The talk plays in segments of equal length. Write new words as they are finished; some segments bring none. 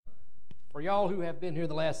For y'all who have been here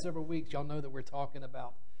the last several weeks, y'all know that we're talking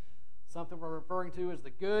about something we're referring to as the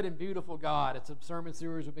good and beautiful God. It's a sermon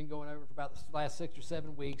series we've been going over for about the last 6 or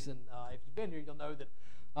 7 weeks, and if you've been here, you'll know that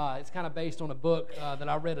it's kind of based on a book that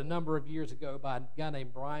I read a number of years ago by a guy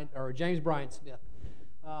named James Bryan Smith.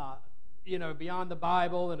 Beyond the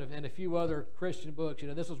Bible and a few other Christian books,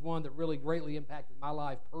 this was one that really greatly impacted my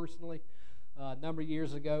life personally a number of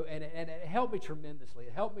years ago, and it helped me tremendously.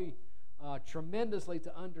 It helped me tremendously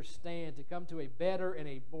to understand, to come to a better and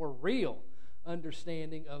a more real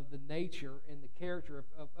understanding of the nature and the character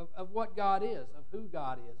of what God is, of who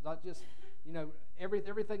God is, not just,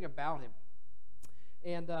 everything about Him.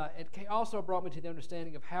 And it also brought me to the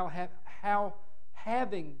understanding of how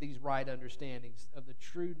having these right understandings of the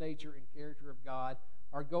true nature and character of God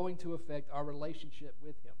are going to affect our relationship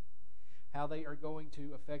with Him, how they are going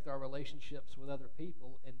to affect our relationships with other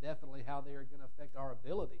people, and definitely how they are going to affect our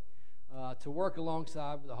ability to work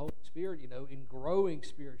alongside with the Holy Spirit, in growing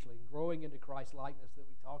spiritually and growing into Christ's likeness that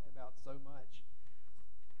we talked about so much.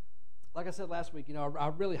 Like I said last week, I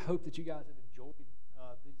really hope that you guys have enjoyed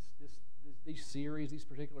these series, these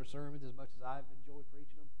particular sermons, as much as I've enjoyed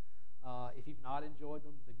preaching them. If you've not enjoyed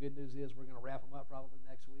them, the good news is we're going to wrap them up probably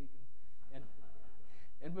next week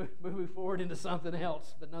and move forward into something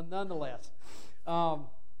else. But nonetheless,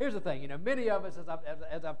 here's the thing. Many of us,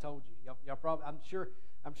 as I've told you, y'all probably,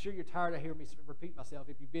 I'm sure you're tired of hearing me repeat myself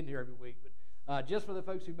if you've been here every week. But just for the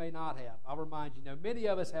folks who may not have, I'll remind you. Many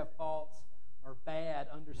of us have false or bad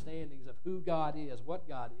understandings of who God is, what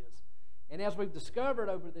God is. And as we've discovered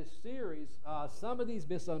over this series, some of these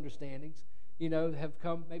misunderstandings, have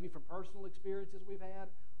come maybe from personal experiences we've had,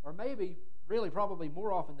 or maybe, really probably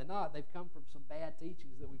more often than not, they've come from some bad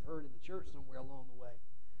teachings that we've heard in the church somewhere along the way.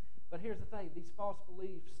 But here's the thing, these false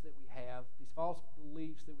beliefs that we have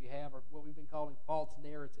are what we've been calling false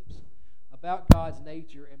narratives about God's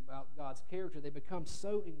nature and about God's character. They become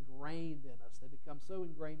so ingrained in us, they become so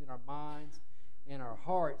ingrained in our minds and our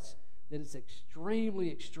hearts that it's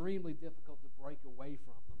extremely, extremely difficult to break away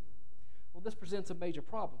from them. Well, this presents a major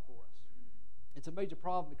problem for us. It's a major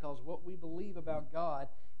problem because what we believe about God,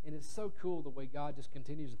 and it's so cool the way God just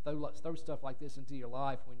continues to throw stuff like this into your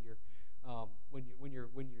life when you're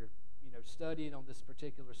studying on this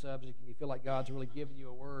particular subject and you feel like God's really giving you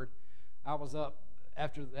a word. I was up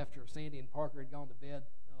after Sandy and Parker had gone to bed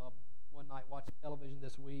one night watching television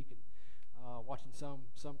this week and watching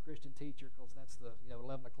some Christian teacher, because that's the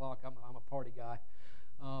 11 o'clock. I'm a party guy.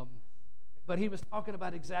 But he was talking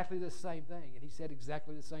about exactly the same thing, and he said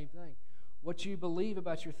exactly the same thing. What you believe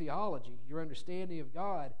about your theology, your understanding of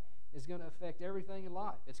God, is going to affect everything in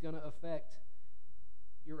life. It's going to affect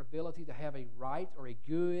your ability to have a right or a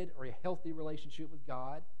good or a healthy relationship with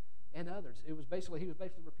God and others. He was basically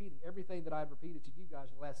repeating everything that I'd repeated to you guys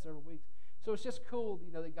in the last several weeks. So it's just cool,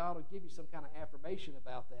 that God will give you some kind of affirmation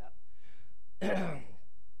about that.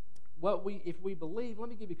 If we believe, let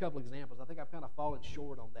me give you a couple examples. I think I've kind of fallen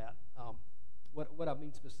short on that. What I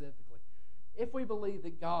mean specifically. If we believe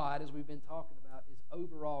that God, as we've been talking about, is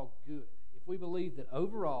overall good, if we believe that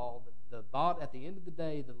overall, at the end of the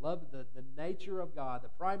day, the nature of God, the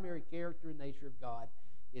primary character and nature of God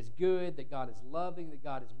is good, that God is loving, that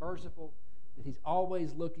God is merciful, that He's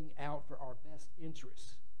always looking out for our best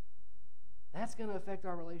interests, that's going to affect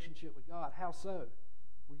our relationship with God. How so?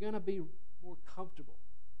 We're going to be more comfortable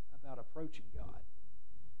about approaching God.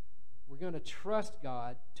 We're going to trust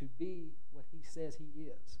God to be what He says He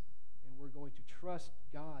is. And we're going to trust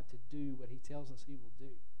God to do what He tells us He will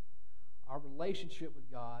do. Our relationship with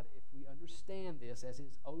God, if we understand this as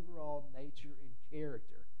His overall nature and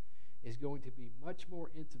character, is going to be much more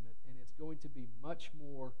intimate, and it's going to be much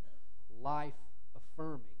more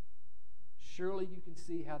life-affirming. Surely you can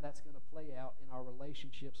see how that's going to play out in our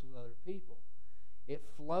relationships with other people. It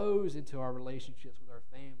flows into our relationships with our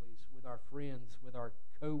families, with our friends, with our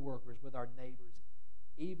co-workers, with our neighbors,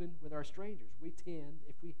 even with our strangers. We tend,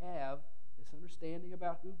 if we have this understanding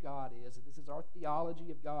about who God is, and this is our theology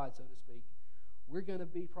of God, so to speak, we're going to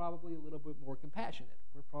be probably a little bit more compassionate.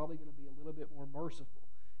 We're probably going to be a little bit more merciful,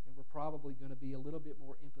 and we're probably going to be a little bit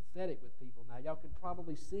more empathetic with people. Now, y'all can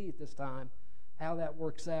probably see at this time how that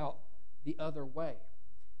works out the other way.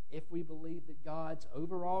 If we believe that God's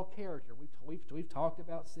overall character, we've talked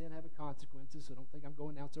about sin having consequences, so don't think I'm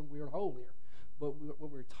going down some weird hole here. But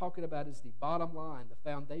what we're talking about is the bottom line, the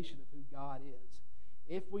foundation of who God is.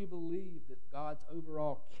 If we believe that God's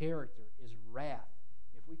overall character is wrath,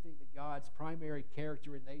 if we think that God's primary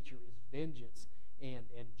character and nature is vengeance and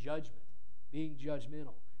judgment, being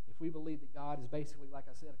judgmental, if we believe that God is basically, like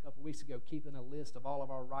I said a couple weeks ago, keeping a list of all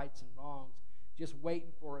of our rights and wrongs, just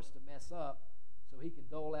waiting for us to mess up so He can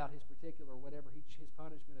dole out His particular, his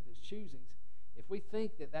punishment of His choosings, if we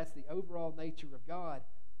think that that's the overall nature of God,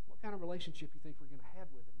 what kind of relationship do you think we're going to have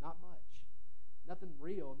with Him? Not much. Nothing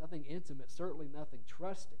real, nothing intimate, certainly nothing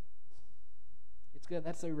trusting. It's good.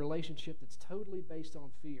 That's a relationship that's totally based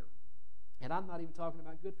on fear. And I'm not even talking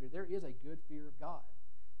about good fear. There is a good fear of God.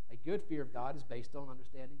 A good fear of God is based on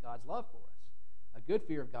understanding God's love for us. A good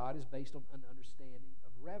fear of God is based on an understanding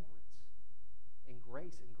of reverence and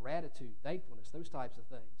grace and gratitude, thankfulness, those types of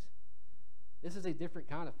things. This is a different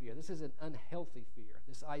kind of fear. This is an unhealthy fear,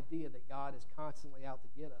 this idea that God is constantly out to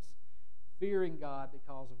get us, fearing God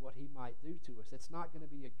because of what He might do to us. It's not going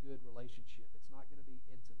to be a good relationship. It's not going to be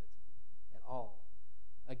intimate at all.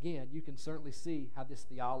 Again, you can certainly see how this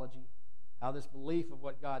theology, how this belief of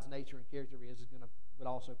what God's nature and character is would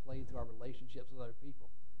also play into our relationships with other people.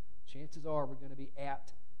 Chances are we're going to be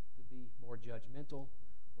apt to be more judgmental.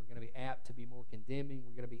 We're going to be apt to be more condemning.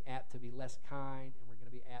 We're going to be apt to be less kind, and we're going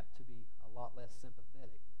to be apt to be a lot less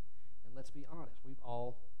sympathetic. And let's be honest, we've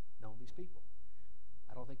all known these people.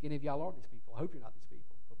 I don't think any of y'all are these people. I hope you're not these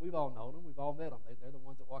people. But we've all known them. We've all met them. They're the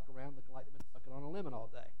ones that walk around looking like they've been sucking on a lemon all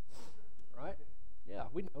day. Right? Yeah,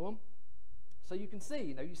 we know them. So you can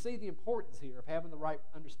see, you see the importance here of having the right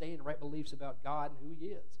understanding, the right beliefs about God and who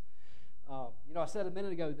He is. I said a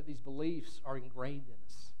minute ago that these beliefs are ingrained in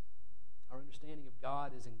us. Our understanding of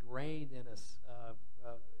God is ingrained in us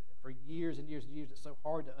for years and years and years. It's so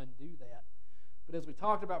hard to undo that. But as we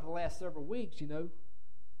talked about for the last several weeks,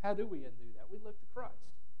 how do we undo that? We look to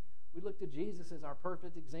Christ. We look to Jesus as our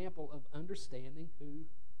perfect example of understanding who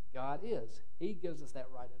God is. He gives us that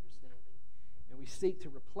right understanding. And we seek to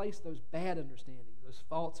replace those bad understandings, those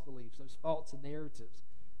false beliefs, those false narratives,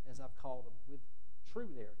 as I've called them, with true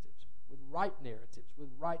narratives, with right narratives, with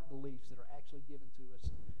right beliefs that are actually given to us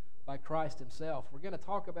by Christ Himself. We're going to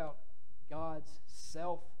talk about God's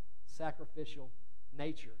self-sacrificial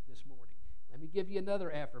nature this morning. Let me give you another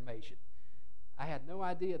affirmation. I had no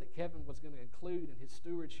idea that Kevin was going to include in his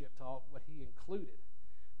stewardship talk what he included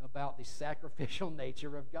about the sacrificial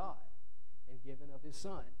nature of God and giving of His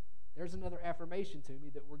Son. There's another affirmation to me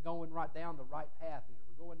that we're going right down the right path here.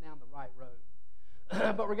 We're going down the right road.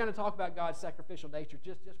 But we're going to talk about God's sacrificial nature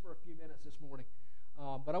just for a few minutes this morning.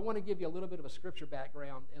 But I want to give you a little bit of a scripture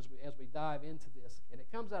background as we dive into this. And it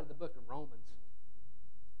comes out of the book of Romans.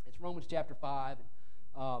 It's Romans chapter 5.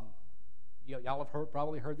 And y'all have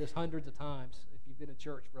probably heard this hundreds of times if you've been in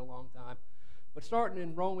church for a long time. But starting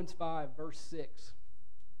in Romans 5, verse 6.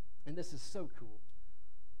 And this is so cool.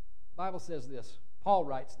 The Bible says this. Paul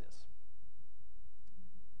writes this.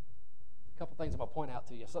 A couple things I'm going to point out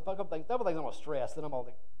to you. So a couple things I'm going to stress, then I'm going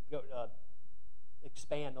to go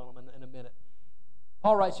expand on them in a minute.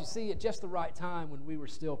 Paul writes, you see, at just the right time when we were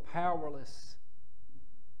still powerless,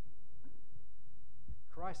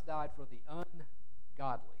 Christ died for the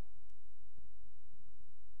ungodly.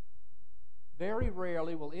 Very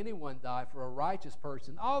rarely will anyone die for a righteous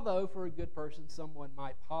person, although for a good person someone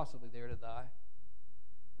might possibly dare to die.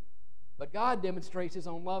 But God demonstrates His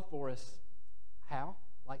own love for us. How?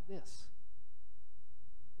 Like this.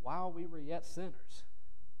 While we were yet sinners,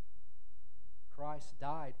 Christ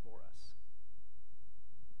died for us.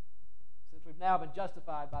 Since we've now been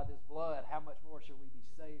justified by this blood, how much more shall we be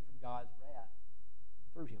saved from God's wrath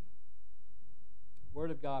through Him?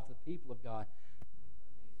 Word of God for the people of God.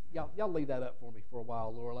 Y'all leave that up for me for a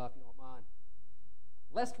while, Lorelei, if you don't mind.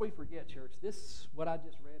 Lest we forget, church, this, what I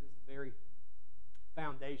just read, is the very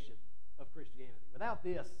foundation of Christianity. Without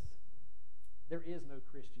this, there is no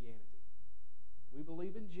Christianity. We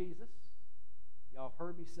believe in Jesus. Y'all have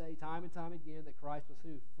heard me say time and time again that Christ was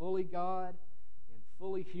who? Fully God and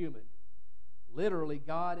fully human. Literally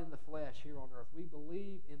God in the flesh here on earth. We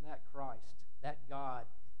believe in that Christ, that God,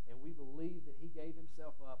 and we believe that He gave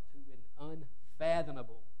Himself up to an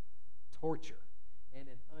unfathomable torture and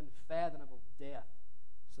an unfathomable death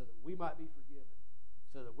so that we might be forgiven,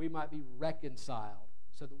 so that we might be reconciled,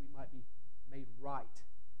 so that we might be made right,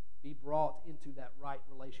 be brought into that right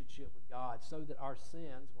relationship with God, so that our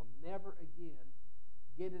sins will never again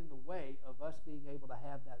get in the way of us being able to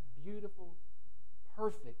have that beautiful,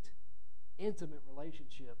 perfect, intimate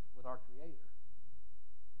relationship with our Creator.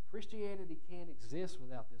 Christianity can't exist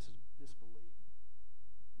without this belief.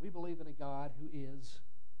 We believe in a God who is,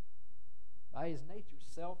 by His nature,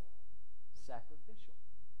 self-sacrificial.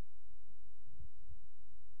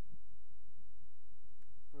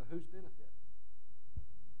 For whose benefit?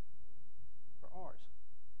 For ours.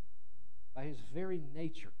 By His very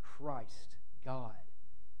nature, Christ, God,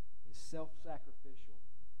 is self-sacrificial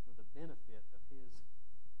for the benefit of His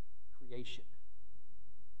creation.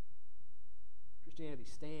 Christianity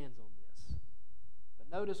stands on this.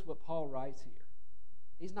 But notice what Paul writes here.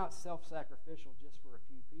 He's not self-sacrificial just for a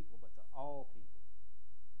few people, but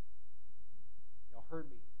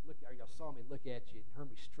look at you and heard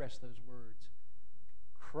me stress those words.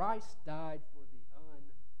 Christ died for the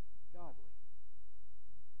ungodly.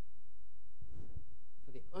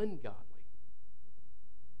 For the ungodly.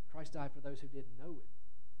 Christ died for those who didn't know Him.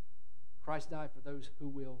 Christ died for those who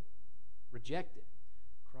will reject Him.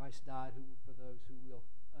 Christ died for those who will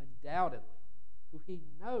undoubtedly, who He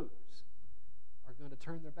knows are going to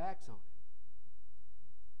turn their backs on Him.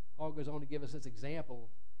 Paul goes on to give us this example.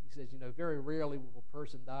 He says, very rarely will a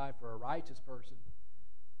person die for a righteous person.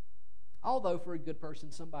 Although for a good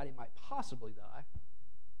person, somebody might possibly die.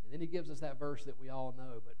 And then he gives us that verse that we all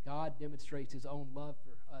know. But God demonstrates His own love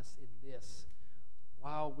for us in this.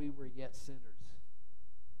 While we were yet sinners,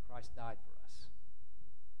 Christ died for us.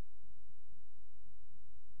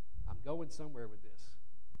 I'm going somewhere with this.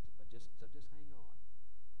 But just hang on.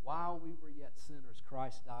 While we were yet sinners,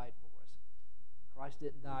 Christ died for us. Christ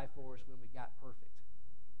didn't die for us when we got perfect.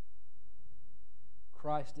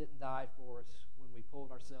 Christ didn't die for us when we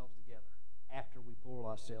pulled ourselves together, after we pulled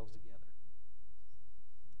ourselves together.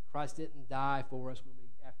 Christ didn't die for us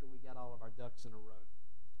after we got all of our ducks in a row.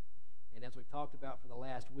 And as we've talked about for the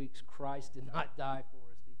last weeks, Christ did not die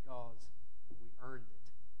for us because we earned it.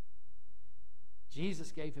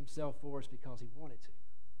 Jesus gave Himself for us because He wanted to.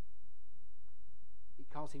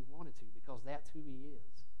 Because He wanted to. Because that's who He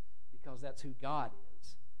is. Because that's who God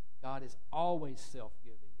is. God is always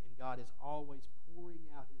self-giving, and God is always pouring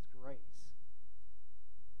out His grace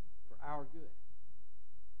for our good.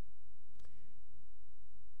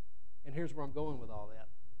 And here's where I'm going with all that.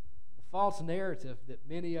 The false narrative that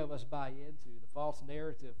many of us buy into, the false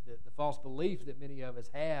narrative, the false belief that many of us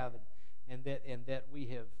have, and that we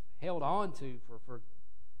have held on to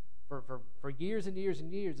for years and years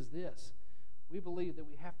and years is this. We believe that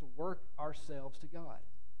we have to work ourselves to God.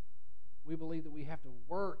 We believe that we have to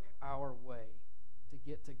work our way to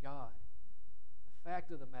get to God. The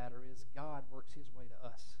fact of the matter is God works His way to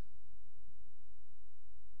us.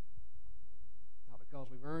 Not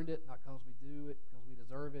because we've earned it, not because we do it, because we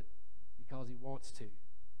deserve it, because He wants to.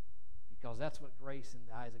 Because that's what grace in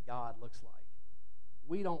the eyes of God looks like.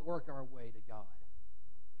 We don't work our way to God.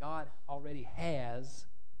 God already has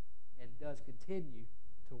and does continue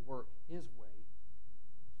to work His way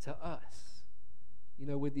to us.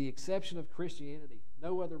 With the exception of Christianity,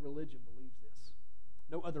 no other religion believes this.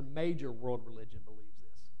 No other major world religion believes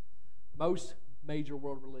this. Most major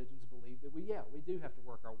world religions believe that we do have to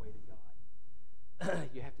work our way to God.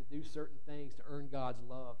 You have to do certain things to earn God's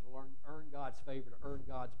love, to earn God's favor, to earn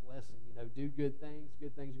God's blessing. Do good things are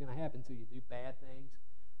going to happen to you. Do bad things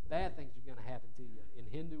are going to happen to you. In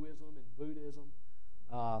Hinduism and Buddhism,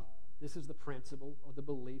 this is the principle or the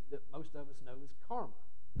belief that most of us know is karma.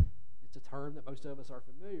 It's a term that most of us are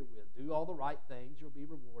familiar with. Do all the right things, you'll be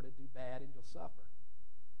rewarded. Do bad, and you'll suffer.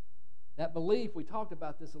 That belief, we talked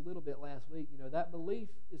about this a little bit last week, that belief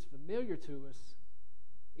is familiar to us,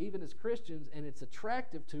 even as Christians, and it's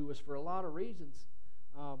attractive to us for a lot of reasons.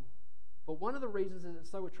 But one of the reasons that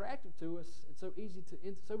it's so attractive to us and so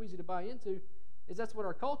easy to buy into is that's what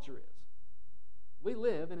our culture is. We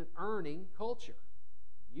live in an earning culture.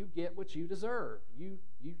 You get what you deserve. You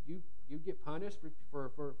get punished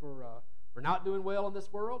for not doing well in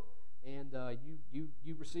this world, and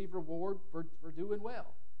you receive reward for doing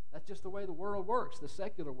well. That's just the way the world works, the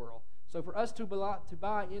secular world. So for us to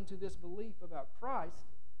buy into this belief about Christ,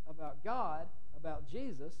 about God, about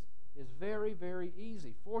Jesus, is very, very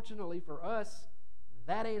easy. Fortunately for us,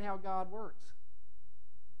 that ain't how God works.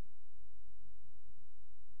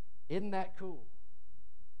 Isn't that cool?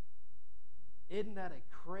 Isn't that a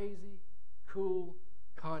crazy, cool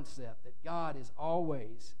concept that God is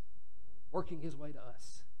always working His way to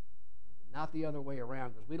us, not the other way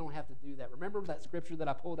around, because we don't have to do that. Remember that scripture that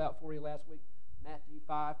I pulled out for you last week, Matthew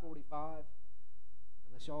 5:45?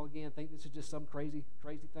 Unless y'all again think this is just some crazy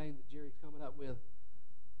thing that Jerry's coming up with.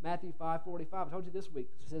 Matthew 5:45. I told you this week.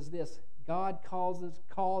 It says this: God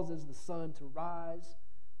causes the sun to rise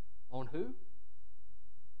on who?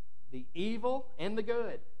 The evil and the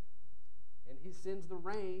good. And He sends the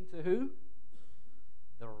rain to who?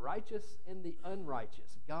 The righteous and the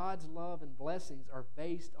unrighteous. God's love and blessings are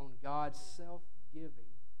based on God's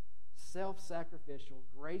self-giving, self-sacrificial,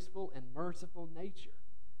 graceful, and merciful nature.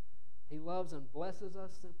 He loves and blesses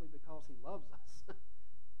us simply because He loves us.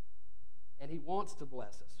 And He wants to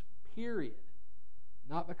bless us, period.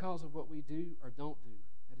 Not because of what we do or don't do.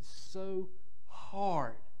 That is so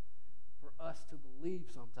hard for us to believe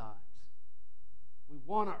sometimes. We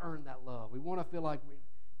want to earn that love. We want to feel like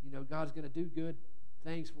God's going to do good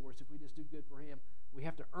things for us if we just do good for Him. We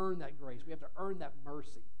have to earn that grace. We have to earn that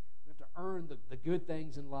mercy. We have to earn the good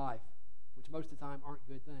things in life, which most of the time aren't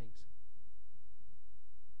good things.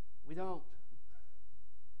 We don't.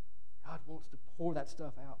 God wants to pour that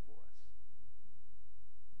stuff out for us.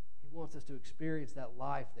 He wants us to experience that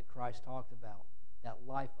life that Christ talked about, that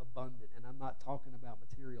life abundant. And I'm not talking about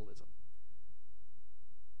materialism.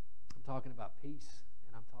 I'm talking about peace,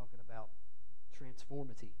 and I'm talking about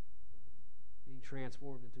transformity, being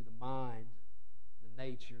transformed into the mind, the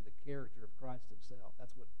nature, the character of Christ himself.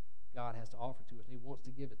 That's what God has to offer to us, and he wants to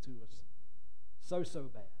give it to us so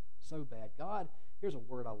bad, so bad. God, here's a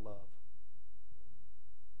word I love.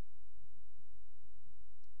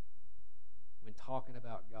 When talking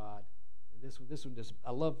about God, and this one just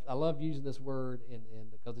I love using this word, and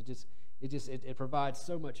because it provides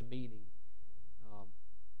so much meaning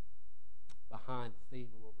behind the theme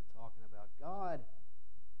of what we're talking about. God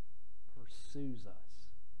pursues us.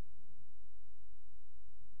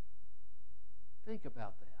 Think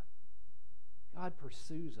about that. God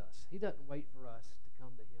pursues us. He doesn't wait for us to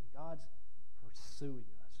come to him. God's pursuing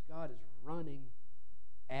us. God is running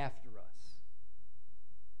after us.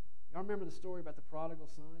 Y'all remember the story about the prodigal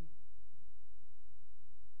son?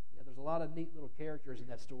 Yeah, there's a lot of neat little characters in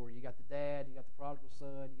that story. You got the dad, you got the prodigal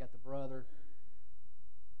son, you got the brother.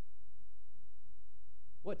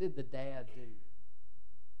 What did the dad do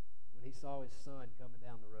when he saw his son coming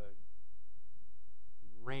down the road? He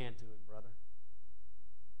ran to him, brother.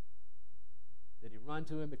 Did he run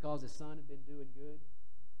to him because his son had been doing good?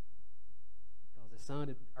 Because his son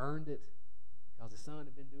had earned it? Because his son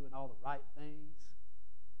had been doing all the right things?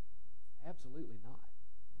 Absolutely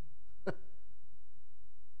not.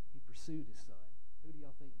 He pursued his son. Who do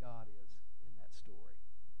y'all think God is in that story?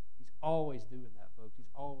 He's always doing that, folks.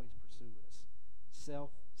 He's always pursuing us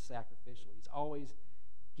self-sacrificially. He's always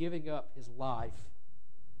giving up his life,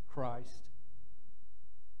 Christ,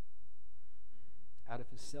 out of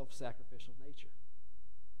his self-sacrificial nature.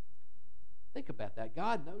 Think about that.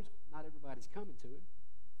 God knows not everybody's coming to him.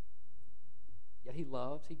 Yet he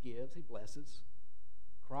loves, he gives, he blesses.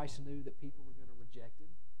 Christ knew that people were going to reject him.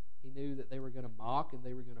 He knew that they were going to mock and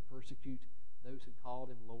they were going to persecute those who called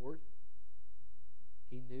him Lord.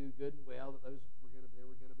 He knew good and well that there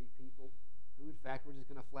were going to be people who, in fact, were just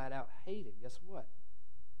going to flat out hate him. Guess what?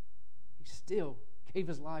 He still gave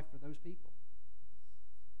his life for those people.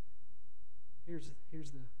 Here's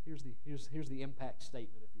the impact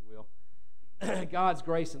statement, if you will. God's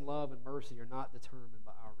grace and love and mercy are not determined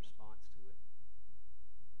by our response to it.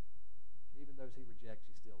 Even those he rejects,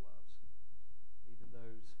 he still loves. Even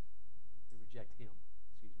those who reject him,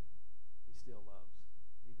 he still loves.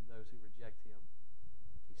 Even those who reject him,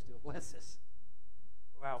 he still blesses.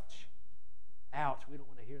 Ouch. Ouch. We don't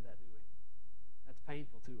want to hear that, do we? That's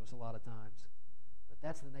painful to us a lot of times. But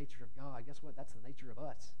that's the nature of God. Guess what? That's the nature of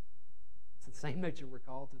us. It's the same nature we're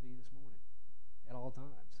called to be this morning at all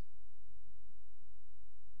times.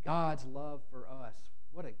 God's love for us.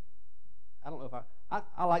 I don't know if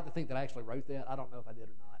I like to think that I actually wrote that. I don't know if I did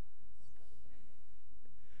or not.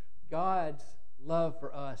 God's love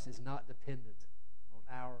for us is not dependent on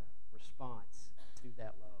our response to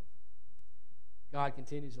that love. God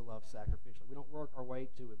continues to love sacrificially. We don't work our way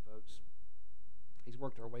to him, folks. He's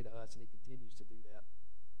worked our way to us, and he continues to do that.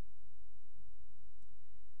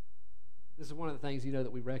 This is one of the things,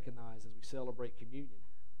 that we recognize as we celebrate communion.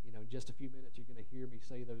 In just a few minutes, you're going to hear me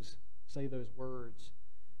say those words,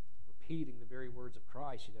 repeating the very words of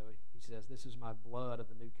Christ. He says, "This is my blood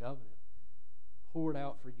of the new covenant, poured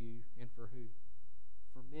out for you and for who?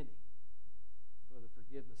 For many, for the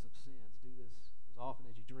forgiveness of sins. Do this as often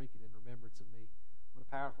as you drink it in remembrance of me." What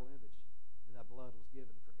a powerful image. And that blood was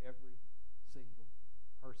given for every single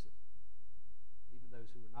person, even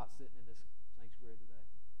those who are not sitting in this sanctuary today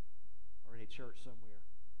or in a church somewhere,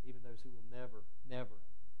 even those who will never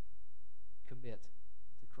commit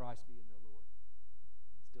to Christ being their Lord,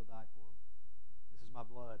 still died for them. This is my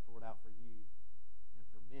blood poured out for you and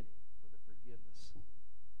for many for the forgiveness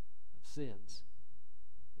of sins.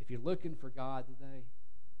 If you're looking for God today,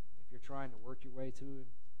 if you're trying to work your way to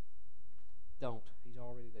him, don't. He's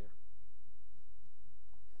already